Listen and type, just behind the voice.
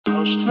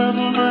Don't you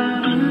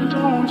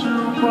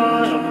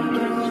cry,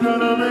 everything's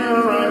gonna be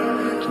alright.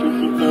 If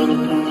you gotta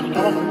pull it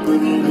up,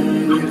 then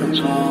you need to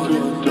talk it.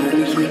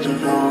 Days we can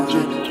hold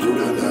you through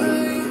the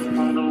day.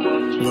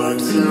 But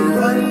here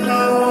right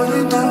now,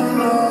 you don't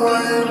know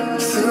why.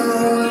 Still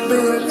only do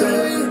it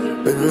day.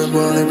 Baby,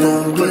 money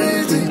gone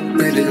crazy,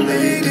 pretty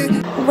lady.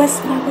 What's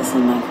up, it's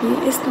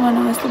MAFIA. It's the one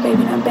on the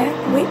baby, and I'm back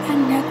with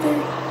another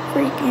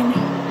freaking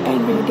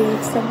banger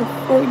day. So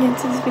before we get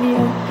into this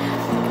video,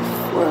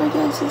 you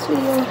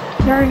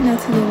already know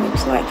to do, make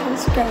sure like, comment,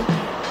 subscribe,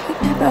 hit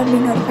that bell to be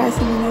notified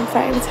so you know if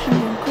every time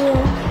your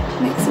girl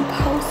makes a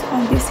post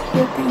on this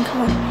here thing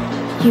called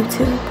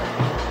YouTube.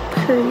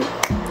 Period.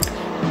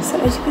 So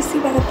as you can see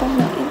by the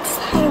thumbnail and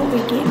title,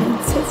 we're getting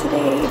into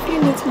today. If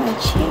you're new to my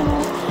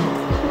channel,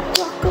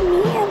 welcome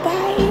in,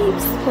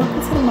 babes. Welcome to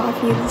the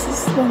MAFIA. This is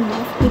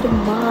Slimmbabiii, the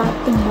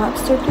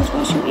mobster. Just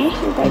want you in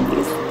here,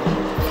 babies.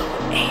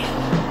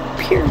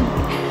 Period.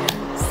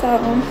 So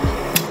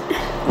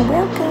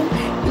welcome.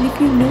 And if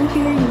you're new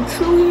here, you're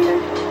true here,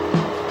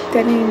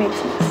 that didn't make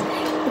sense.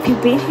 If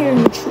you've been here,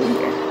 you're true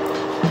here.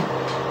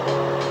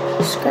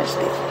 Scratch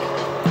that.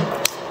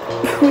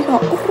 We go.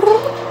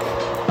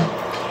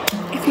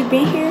 If you've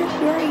been here,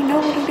 you already know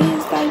what it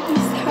is,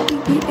 babies. How we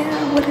get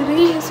down, what it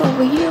is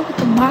over here with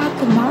the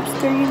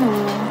mobster, you know.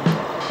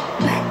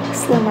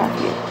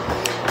 Slimmbabiii.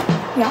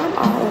 Yeah, I'm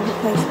all over the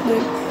place,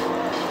 but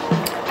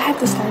I have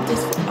to start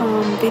this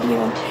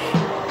video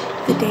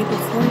the day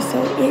before, so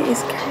it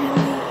is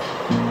currently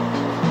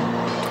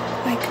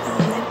like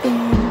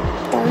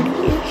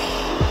 11:30ish.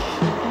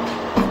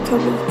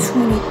 October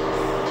 20th.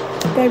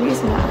 Baby,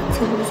 it's not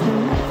October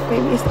 29th.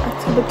 Baby, it's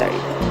October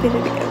 30th. Get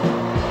it together.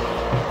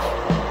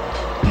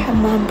 Have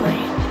mom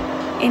brain.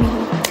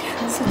 Anyway,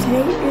 so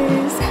today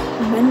is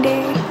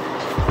Monday,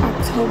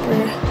 October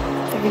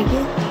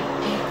 30th,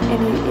 and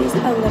it is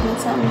 11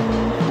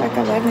 something, like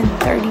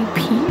 11:30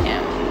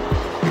 p.m.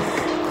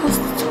 close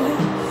to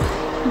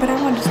 12. But I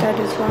wanted to start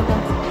this vlog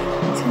off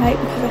tonight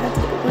because I have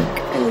to go to work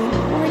early in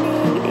the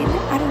morning, and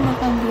I don't know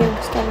if I'm gonna be able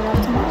to start it off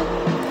tomorrow.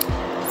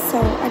 So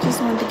I just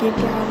wanted to give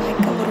y'all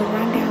like a little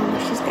rundown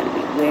what she's gonna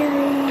be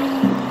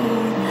wearing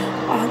and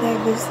all that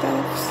good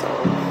stuff. So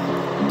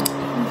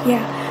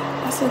yeah.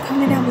 Also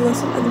comment down below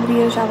some other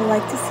videos y'all would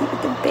like to see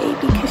with the baby,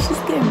 because she's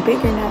getting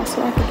bigger now,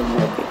 so I can do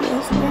more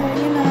videos with her,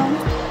 you know.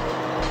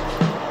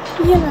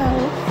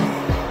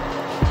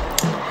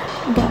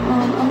 But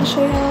I'm gonna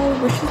show y'all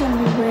what she's gonna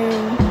be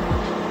wearing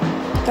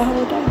the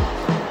whole day,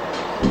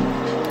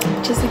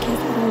 just in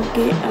case I don't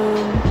get a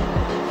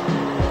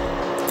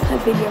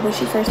video when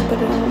she first put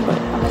it on. But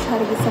I'm gonna try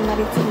to get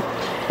somebody to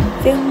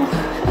film a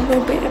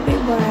little bit of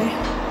it while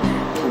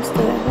I'm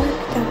still at work.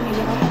 That way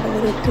y'all have a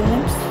little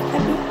glimpse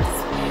of it.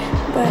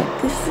 But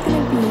this is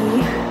gonna be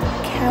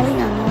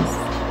Kaliana's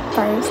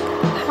first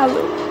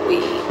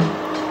Halloween,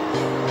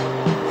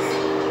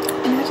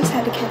 and I just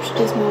had to capture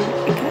this moment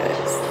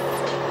because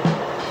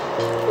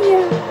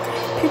yeah,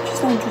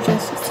 pictures don't do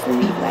justice for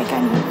me. Like,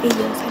 I need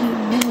videos, I need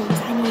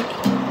memories, I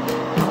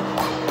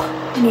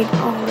need it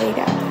all laid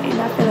out, and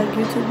I feel like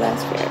YouTube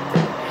lasts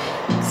forever.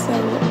 So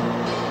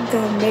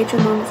the major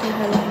moments in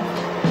her life,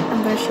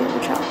 I'm gonna share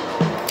with y'all.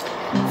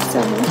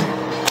 So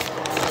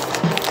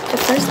the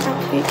first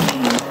outfit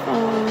came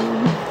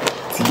from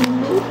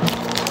Timu,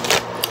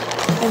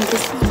 and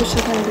this is what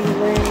she's gonna be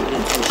wearing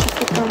until she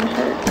puts on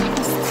her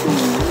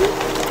costume.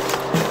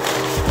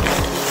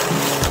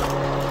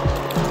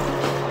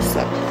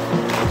 So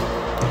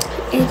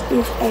it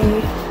is a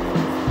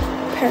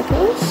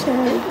purple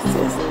shirt. This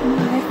is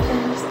my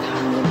first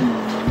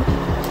Halloween.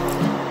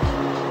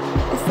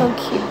 It's so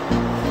cute.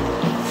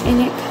 And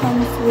it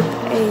comes with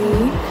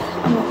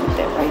I'm gonna put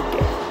that right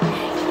there.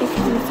 It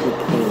comes with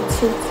a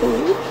tutu.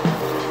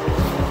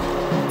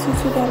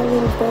 Tutu got a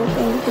little bow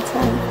thing you can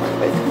tie in front,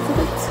 but it comes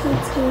with a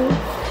tutu.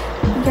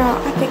 Y'all,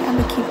 I think I'm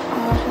gonna keep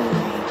all her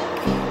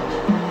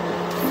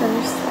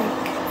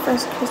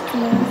first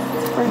Christmas,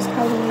 first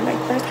Halloween,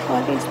 first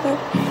holiday stuff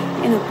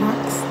in a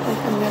box.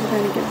 Like, I'm never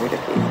gonna get rid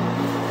of it.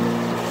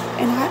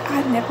 And I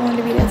never wanted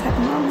to be that type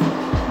of mom,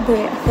 but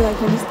I feel like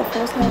when it's the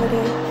first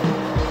holiday,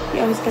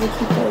 you always gotta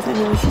keep those. And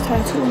then when she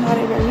turns 2 and all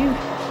that, girl, you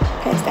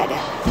pass that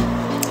down.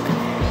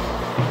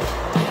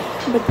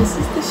 But this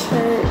is the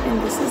shirt,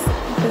 and this is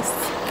the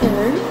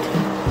skirt.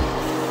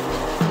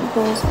 It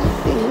goes like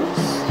this,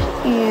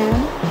 and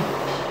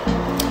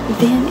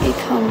then it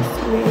comes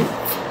with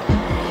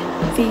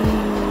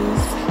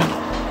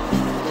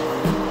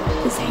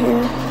this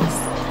hair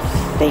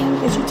thing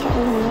that you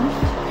tie around.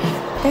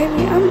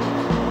 Baby,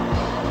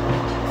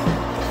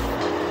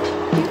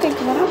 you think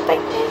what I'm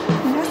thinking?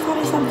 When I saw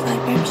this, I was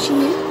like, baby, she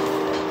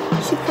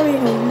probably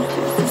gonna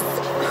use this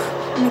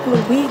to make a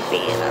little wig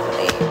band out of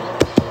it.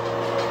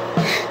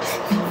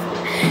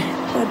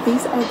 But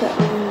these are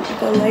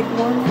the leg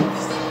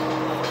warmers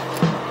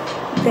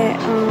that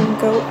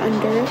go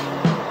under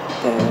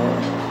the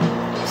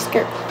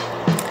skirt.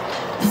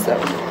 So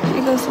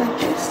it goes like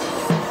this,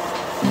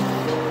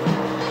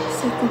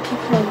 so you can keep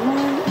her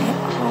warm at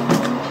all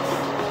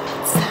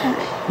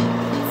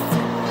times.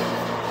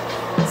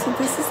 So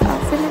this is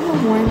outfit number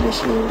one that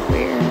she will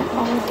wear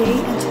all day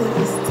until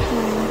it's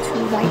time to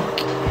like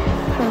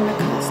put on a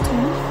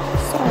costume.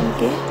 So I will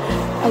get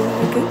a lot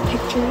of good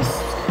pictures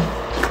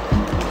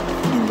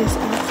in this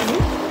outfit.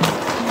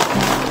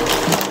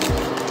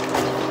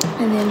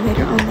 And then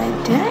later on that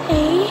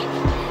day,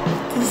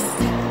 this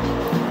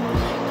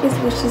is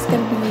what she's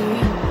gonna be.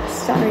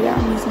 Sorry, y'all,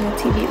 I'm using the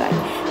TV. Like,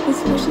 this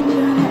is what she's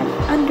gonna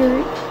have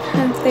under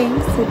her thing.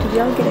 So, did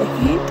y'all get a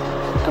hint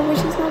of what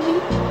she's gonna be?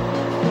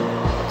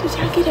 Did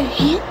y'all get a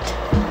hint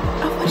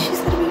of what she's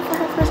gonna be for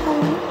her first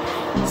Halloween?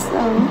 So,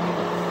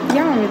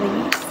 y'all don't really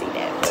need to see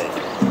that, but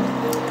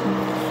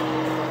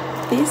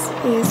this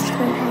is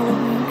her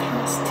Halloween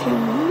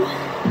costume.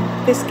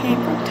 This came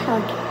from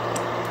Target.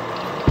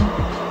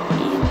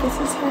 This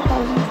is her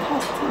Halloween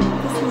costume.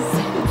 This is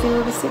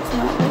 0 to 6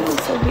 months. It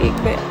looks so big,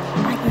 but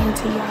I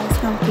guarantee y'all it's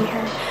gonna be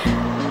her.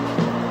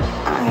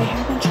 I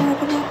haven't tried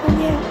it on her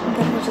yet,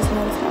 but I just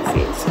know it's gonna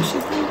fit. So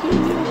she's gonna be a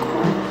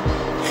unicorn.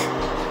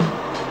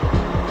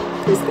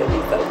 She's gonna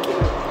be so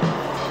cute.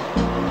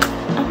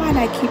 I might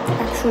not keep the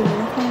actual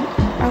unicorn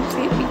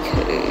outfit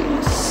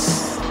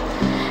because,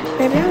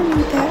 baby, I don't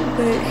need that.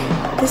 But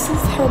this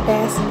is her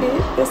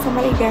basket that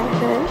somebody got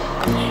her.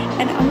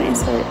 And I'm gonna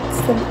insert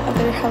some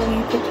other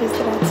Halloween pictures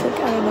that I took.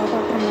 I don't know if I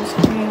put them on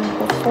screen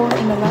before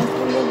in the last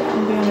video, but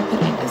I'm gonna put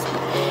it in this one.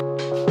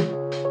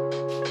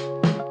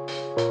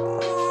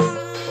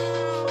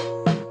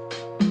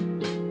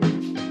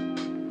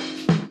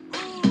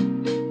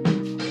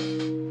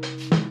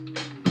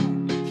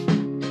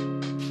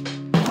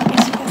 And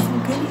she got some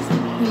goodies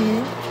in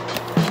here.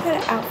 She got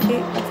an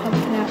outfit, a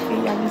pumpkin outfit.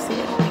 Y'all can see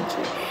that in the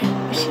picture.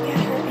 But she got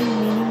her a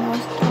Minnie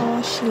Mouse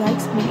doll. She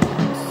likes Minnie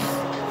Mouse.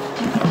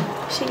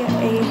 She got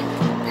a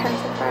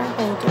pacifier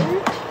holder,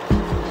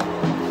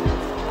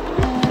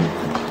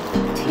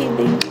 TV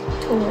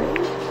toy,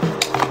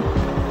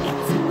 and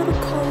some little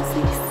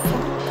cozy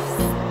socks.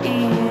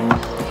 And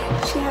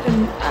she had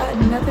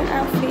another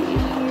outfit in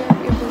here.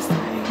 It was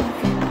like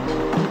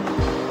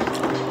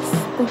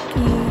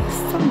spooky, it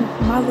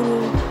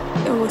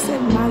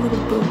said My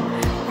Little Boo.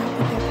 I'll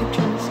put that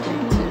picture on the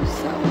screen too.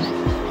 So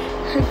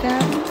her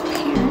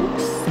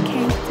godparents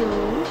came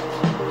through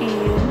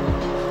and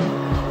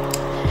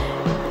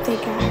they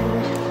got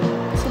her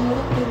some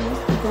little goodies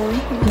to go in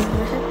here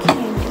with her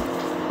candy.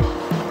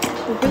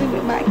 We're really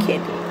with my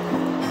candy.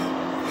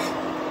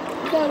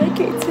 God, they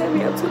can't tell me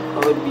I'm too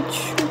old to be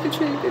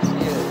trick-or-treating this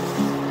year.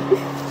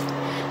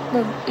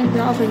 But in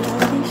all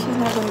reality, she's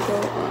not going to go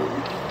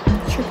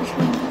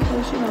trick-or-treating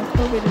because, you know,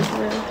 COVID is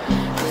real.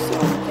 So,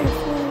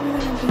 therefore, we're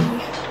going to be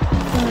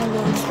doing a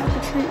little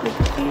trick-or-treat with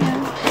the fam.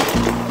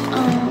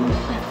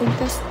 I think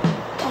that's the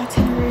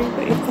itinerary,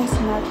 but if that's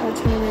not the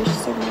itinerary, she's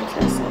still going to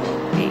dress up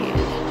and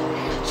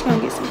she's gonna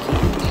get some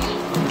candy.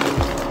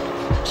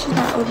 She's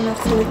not old enough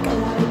to lick a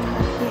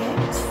lollipop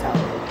yet, so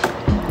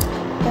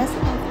that's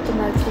all the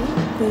marketing.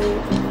 But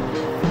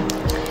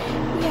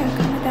yeah,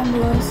 comment down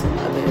below some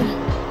other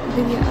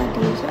video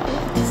ideas y'all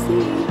like to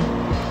see.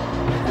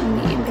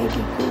 Me and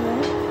baby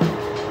good,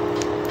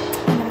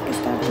 and I can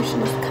start pushing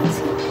this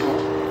content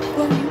out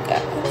for you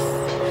guys.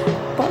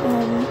 But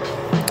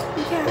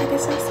yeah, I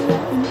guess I'll see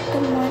y'all in the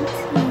morning.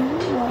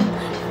 Well,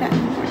 not in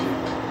the morning.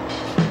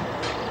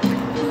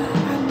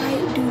 I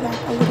might do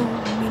like a little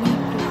mini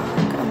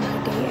vlog of my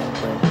day at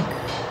work.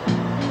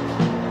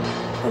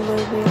 A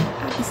little bit.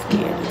 I'll be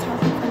scared to talk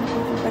in front of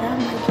people, but I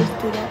might just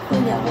do that for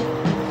y'all.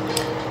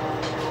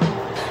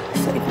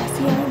 So if I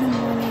see y'all in the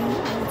morning,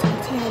 I will talk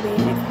to y'all then.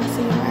 If I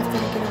see y'all after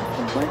I get off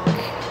of work,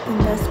 then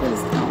that's what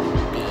it's gonna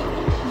be.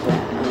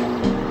 But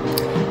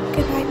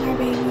good night, my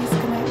babies.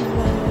 Good night, my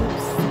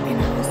loves. And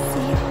I will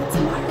see y'all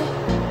tomorrow.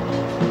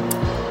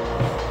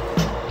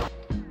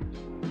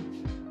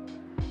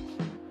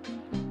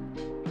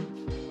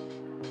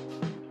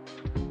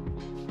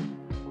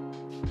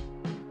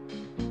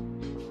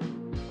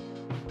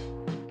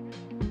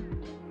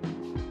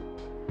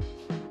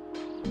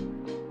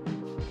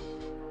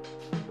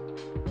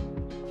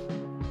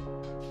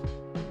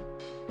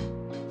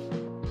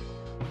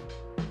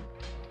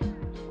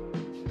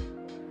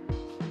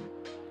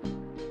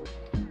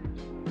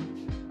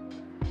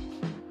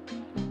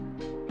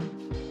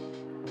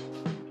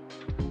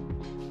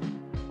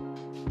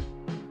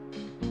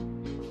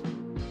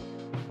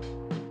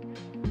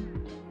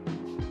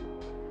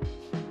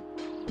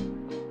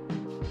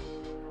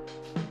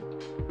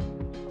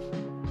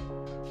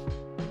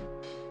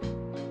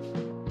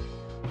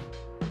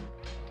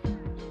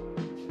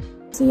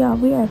 So y'all,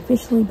 we are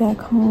officially back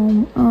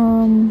home.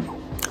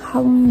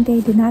 Halloween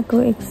day did not go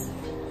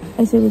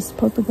as it was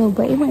supposed to go,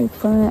 but it went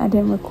fun. I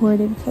didn't record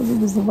it because it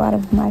was a lot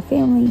of my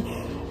family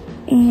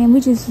and we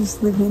just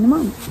was living in the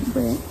moment.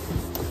 But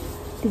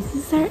this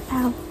is her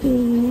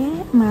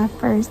outfit, my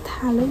first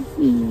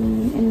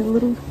Halloween, and the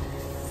little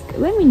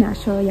let me not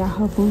show y'all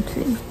her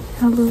booty,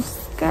 her little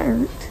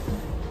skirt.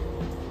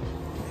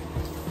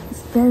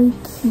 It's very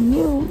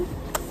cute.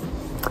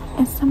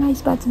 And somebody's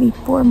about to be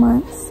 4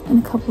 months in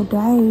a couple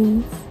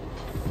days.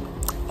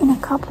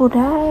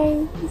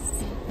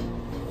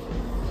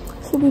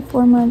 She'll be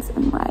 4 months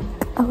in like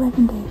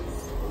 11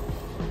 days.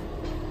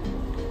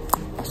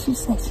 She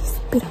said she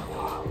spit on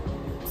y'all.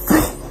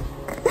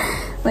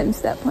 Let me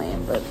stop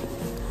playing, but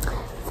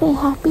say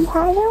happy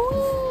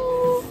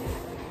Halloween.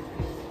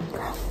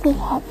 Say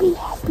happy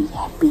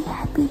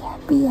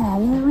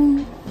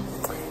Halloween.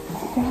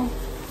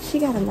 She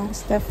got a lot of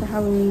stuff for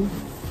Halloween.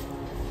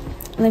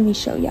 Let me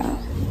show y'all.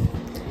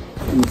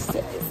 Let me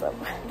set this up.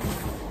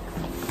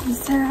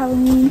 This is her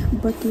Halloween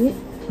bucket.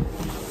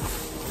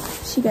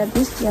 She got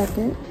this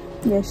jacket.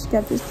 Yeah, she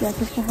got this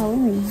jacket for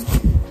Halloween.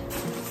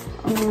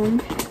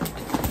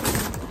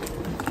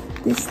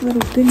 This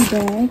little goodie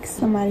bag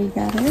somebody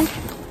got her.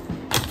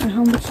 A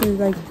whole bunch of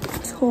like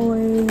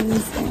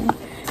toys and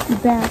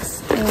bath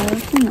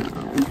stuff, you know.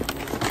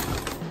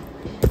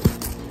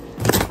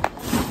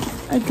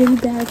 A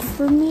goodie bag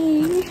for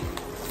me.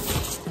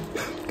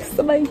 Cause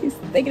somebody's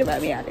thinking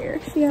about me out there.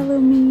 She got a little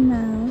Minnie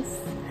Mouse.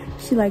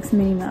 She likes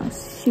Minnie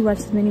Mouse. She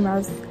watches Minnie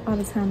Mouse all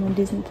the time on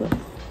Disney Plus.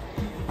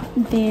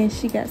 Then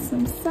she got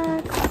some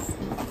socks,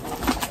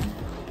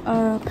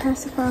 a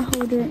pacifier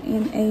holder,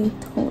 and a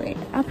toy.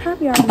 I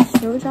probably already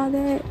showed y'all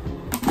that,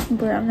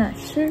 but I'm not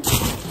sure,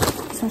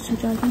 so I'll show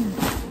y'all again.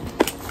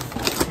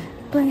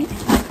 But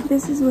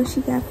this is what she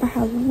got for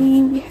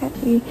Halloween. We had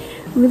a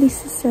really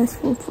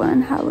successful,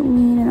 fun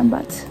Halloween, and I'm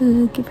about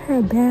to give her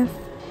a bath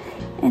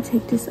and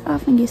take this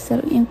off and get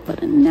settled in for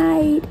the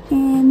night.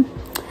 And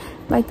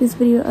like this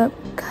video up,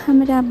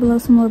 comment down below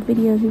some more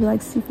videos you'd like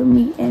to see from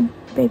me and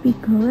baby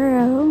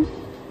girl.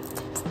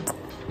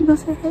 You gonna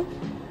say hey?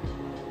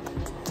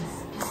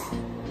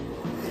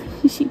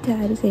 She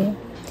tired as hell.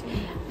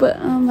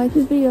 But like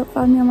this video,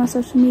 follow me on my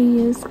social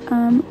medias.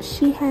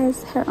 She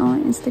has her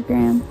own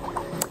Instagram.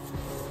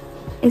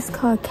 It's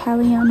called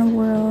Kaliana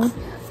World.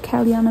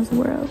 Kaliana's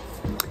World.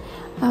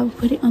 I'll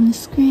put it on the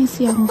screen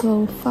so y'all can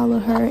go follow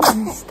her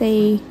and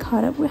stay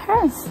caught up with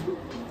her.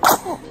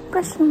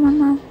 Brush you,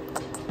 mama.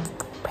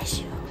 Brush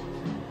you.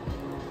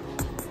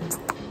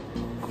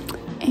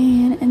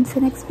 And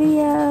until next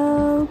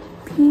video,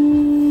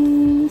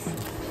 peace.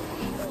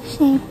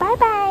 Say bye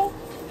bye.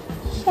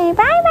 Say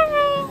bye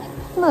bye.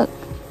 Look.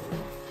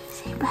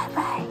 Say bye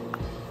bye.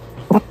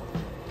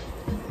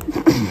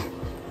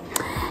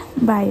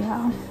 Bye,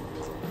 y'all.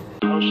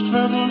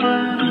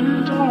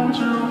 Slimmbabiii, don't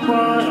you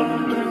cry,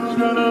 everything's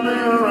gonna be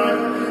alright.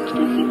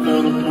 Still you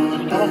gotta pull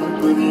it off,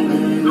 but you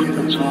need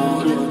a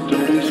target.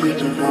 Daisy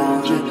to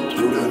launch it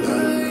through the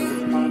night.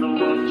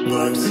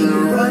 Life's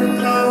here right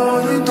now,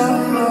 we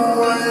don't know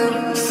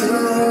why.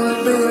 Still only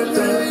be a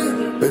day.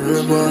 Baby,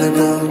 running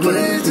gone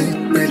crazy,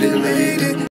 really late.